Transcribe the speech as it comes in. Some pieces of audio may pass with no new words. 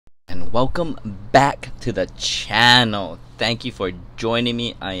and welcome back to the channel. Thank you for joining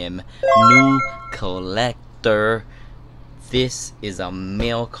me. I am Nucollector. This is a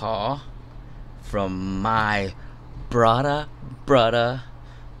mail call from my brother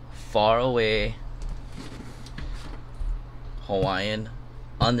far away, Hawaiian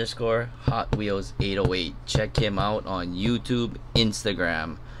 _ Hot Wheels 808. Check him out on YouTube,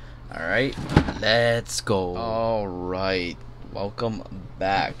 Instagram. Alright, let's go. Alright, welcome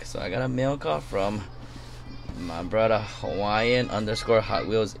back. So I got a mail call from my brother Hawaiian _ Hot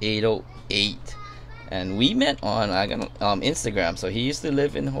Wheels 808, and we met on Instagram. So he used to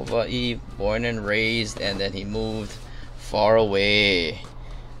live in Hawaii, born and raised, and then he moved far away.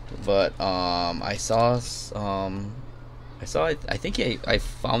 But I think I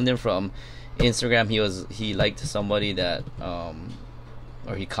found him from Instagram. He liked somebody that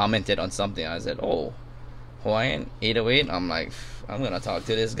or he commented on something. I said, oh, Hawaiian 808. I'm like, I'm gonna talk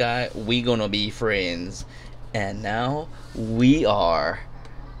to this guy, we gonna be friends. And now we are.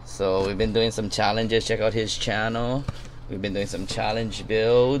 So we've been doing some challenges. Check out his channel. We've been doing some challenge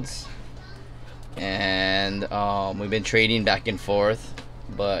builds, and we've been trading back and forth.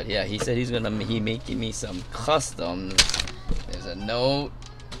 But yeah, he said he making me some customs. There's a note.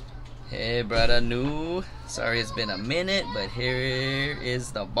 Hey brother new, sorry it's been a minute, but here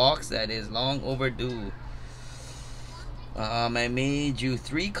is the box that is long overdue. I made you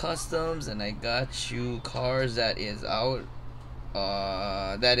 3 customs, and I got you cars that is out.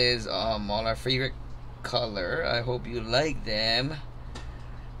 That is all our favorite color. I hope you like them.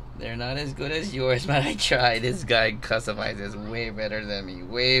 They're not as good as yours, but I tried. This guy customizes way better than me,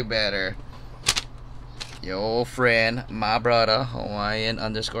 way better. Yo friend, my brother Hawaiian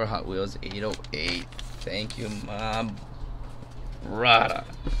 _ Hot Wheels 808. Thank you, my brother.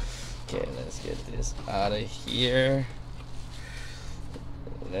 Okay, let's get this out of here.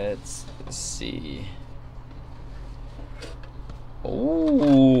 Let's see.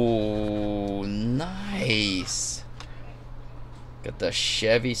 Oh, nice. Got the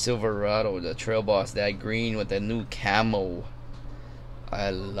Chevy Silverado, the Trail Boss, that green with the new camo. I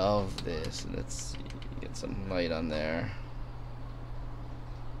love this. Let's see. Get some light on there.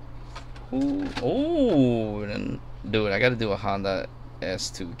 Ooh, oh, dude, I gotta do a Honda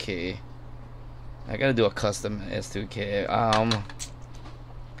S2K. I gotta do a custom S2K.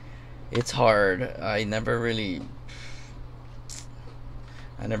 It's hard. I never really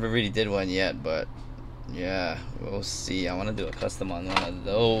did one yet, but yeah, we'll see. I want to do a custom on one of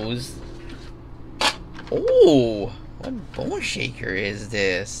those. Oh, what bone shaker is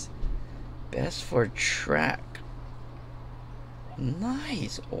this? Best for track.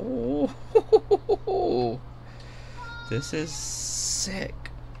 Nice. Oh, this is sick.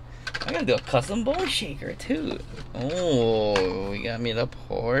 I gotta do a custom bone shaker too. Oh, we got me the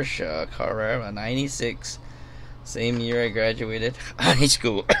Porsche Carrera 96. Same year I graduated high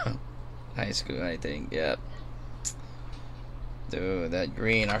school. High school, I think. Yep. Dude, that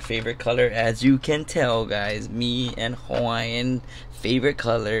green, our favorite color. As you can tell, guys, me and Hawaiian favorite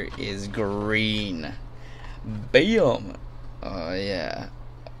color is green. Bam. Oh yeah.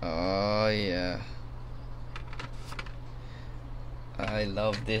 Oh yeah. I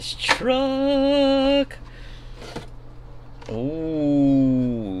love this truck.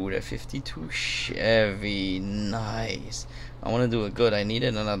 Oh, the 52 Chevy. Nice. I want to do it good. I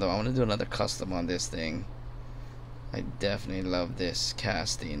needed another. I want to do another custom on this thing. I definitely love this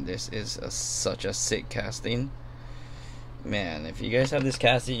casting. This is such a sick casting. Man, if you guys have this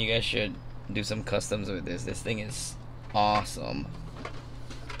casting, you guys should do some customs with this. This thing is awesome.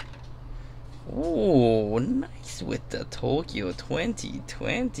 Oh, nice with the Tokyo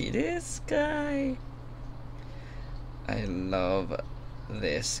 2020. This guy. I love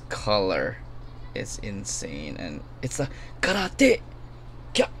this color. It's insane, and it's a karate.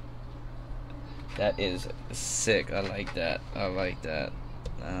 That is sick. I like that. I like that.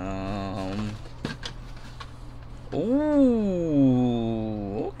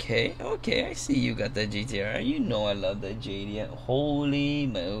 Ooh, okay. I see you got the GTR. You know I love the JDM. Holy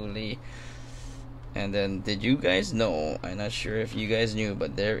moly! And then, did you guys know? I'm not sure if you guys knew,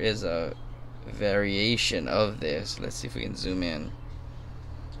 but there is a variation of this. Let's see if we can zoom in.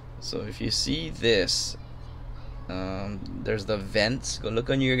 So if you see this, there's the vents. Go look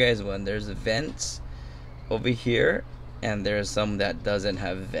on your guys' one. There's the vents over here, and there's some that doesn't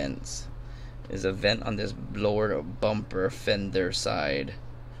have vents. There's a vent on this lower bumper fender side.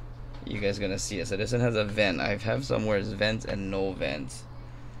 You guys gonna see it. So this one has a vent. I have some where it's vents and no vents.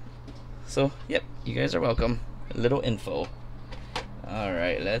 So yep, you guys are welcome. A little info. All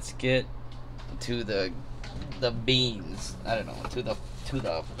right, let's get to the beans. I don't know, to to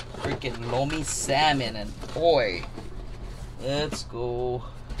the freaking lomi salmon, and boy, let's go.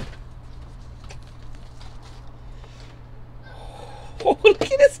 Oh, look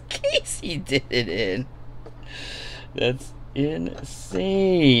at this case he did it in. That's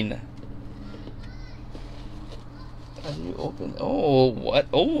insane. How do you open? Oh, what?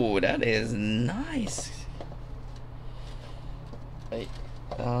 Oh, that is nice. Wait,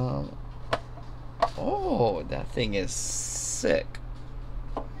 oh, that thing is sick.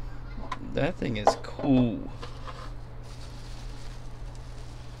 That thing is cool.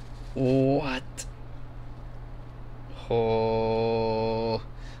 What? Oh,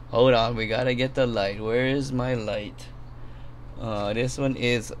 hold on, we gotta get the light. Where is my light? This one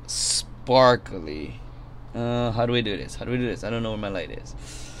is sparkly. How do we do this? How do we do this? I don't know where my light is.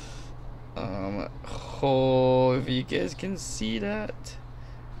 Oh, if you guys can see that.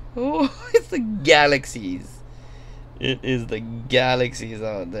 Oh, it's the galaxies. It is the galaxies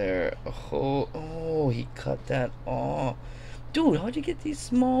out there. Oh, oh, he cut that off. Dude, how'd you get these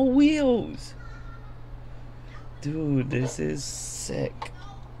small wheels? Dude, this is sick.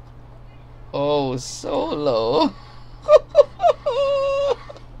 Oh, Solo.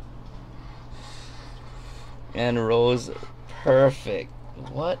 And Rose, perfect.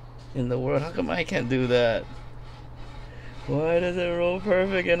 What in the world? How come I can't do that? Why does it roll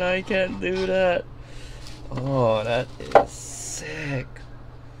perfect and I can't do that? Oh, that is sick.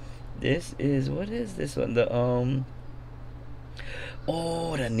 This is, what is this one? The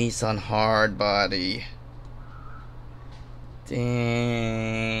oh, the Nissan hardbody.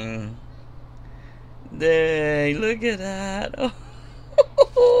 Dang. Dang, look at that.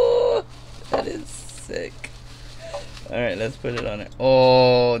 Oh, that is sick. Alright, let's put it on it.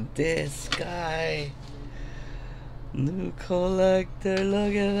 Oh, this guy. Nucollector,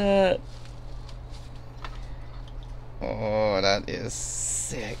 look at that. Oh, that is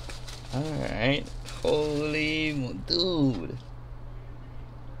sick. Alright. Holy dude.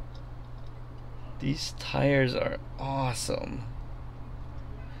 These tires are awesome.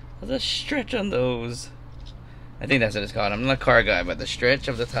 There's a stretch on those. I think that's what it's called. I'm not a car guy, but the stretch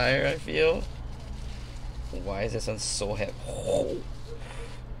of the tire, I feel. Why is this one so heavy? Oh.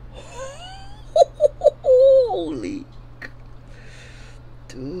 Holy.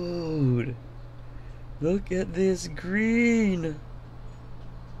 Dude. Look at this green.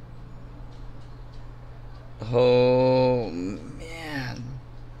 Oh, man.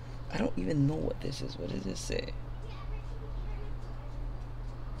 I don't even know what this is. What does this say?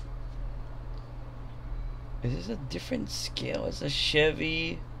 Is this a different scale? It's a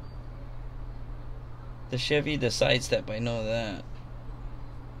Chevy. The Chevy, the sidestep, I know that.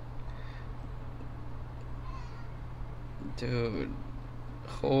 Dude.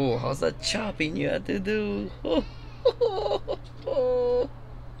 Oh, how's that chopping you had to do? Oh,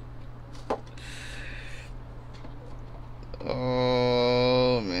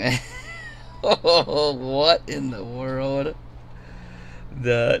 man. Oh, what in the world?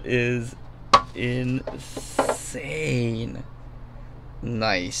 That is insane.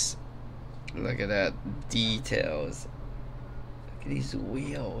 Nice. Look at that details. Look at these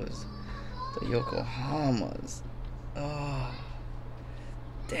wheels. The Yokohamas. Oh,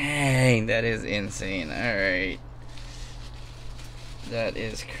 dang, that is insane. Alright. That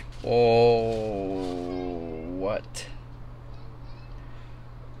is. Oh, what?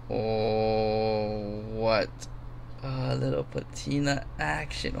 Oh, what? A little patina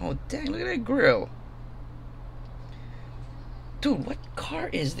action. Oh, dang, look at that grill. Dude, what car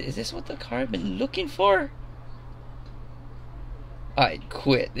is this? Is this what the car I've been looking for? I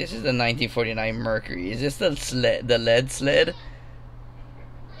quit. This is the 1949 Mercury. Is this the sled, the lead sled?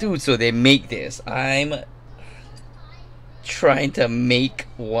 Dude, so they make this. I'm trying to make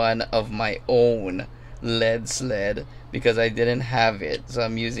one of my own lead sled because I didn't have it. So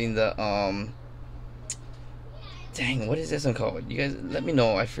I'm using the dang, what is this one called? You guys let me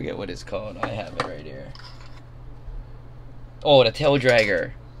know. I forget what it's called. I have it right here. Oh, the tail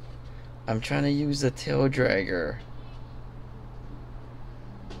dragger. I'm trying to use the tail dragger.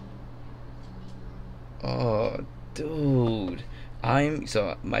 Oh, dude.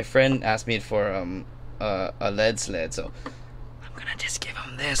 So my friend asked me for a lead sled, so I'm gonna just give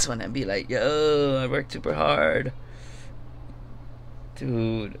him this one and be like, yo, I worked super hard.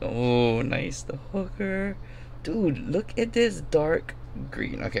 Dude, oh, nice, the hooker. Dude, look at this dark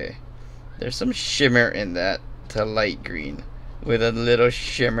green. Okay, there's some shimmer in that to light green with a little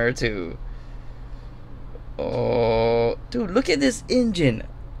shimmer too. Oh, dude, look at this engine.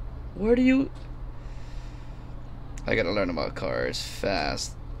 Where do you... I gotta learn about cars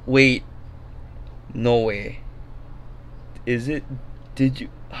fast. Wait, no way. Is it Did you?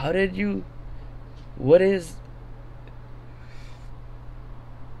 How did you? What is?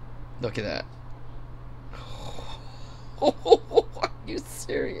 Look at that. Are you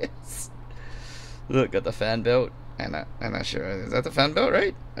serious? Look at the fan belt. I'm not sure. Is that the fan belt,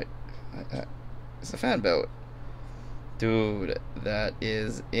 right? It's the fan belt. Dude, that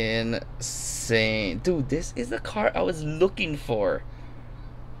is insane. Dude, this is the car I was looking for.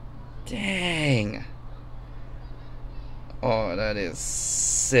 Dang. Oh, that is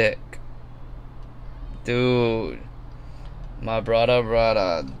sick. Dude. My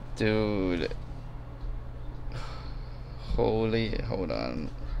brother. Dude. Hold on.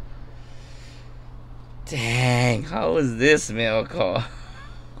 Dang, how is this mail call?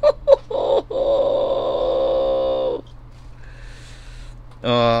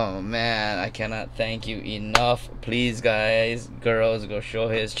 Oh man, I cannot thank you enough. Please guys, girls, go show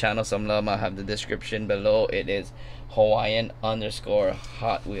his channel some love. I'll have the description below. It is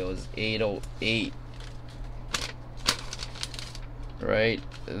Hawaiian_Hot Wheels 808. Right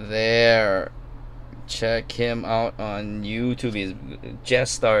there. Check him out on YouTube. He's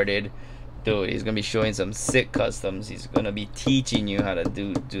just started. Dude, he's gonna be showing some sick customs. He's gonna be teaching you how to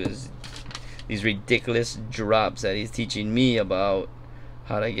do these ridiculous drops that he's teaching me about.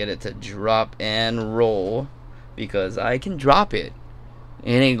 How to get it to drop and roll, because I can drop it.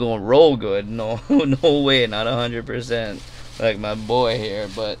 It ain't gonna roll good. No, no way. Not 100% like my boy here.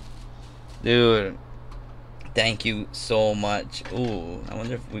 But dude, thank you so much. Ooh, I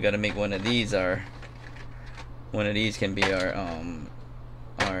wonder if we gotta make one of these one of these can be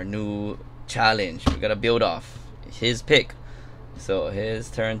our new challenge. We gotta build off his pick, so his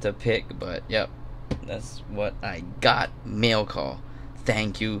turn to pick. But yep, that's what I got. Mail call.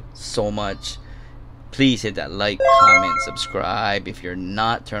 Thank you so much. Please hit that like, comment, subscribe. If you're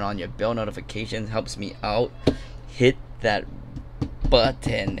not, turn on your bell notifications. Helps me out. Hit that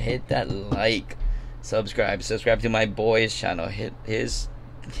button. Hit that like. Subscribe to my boy's channel. Hit his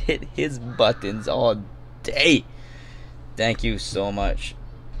buttons all day. Thank you so much.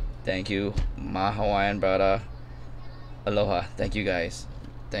 Thank you, my Hawaiian brother. Aloha. Thank you guys.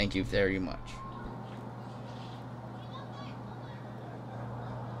 Thank you very much.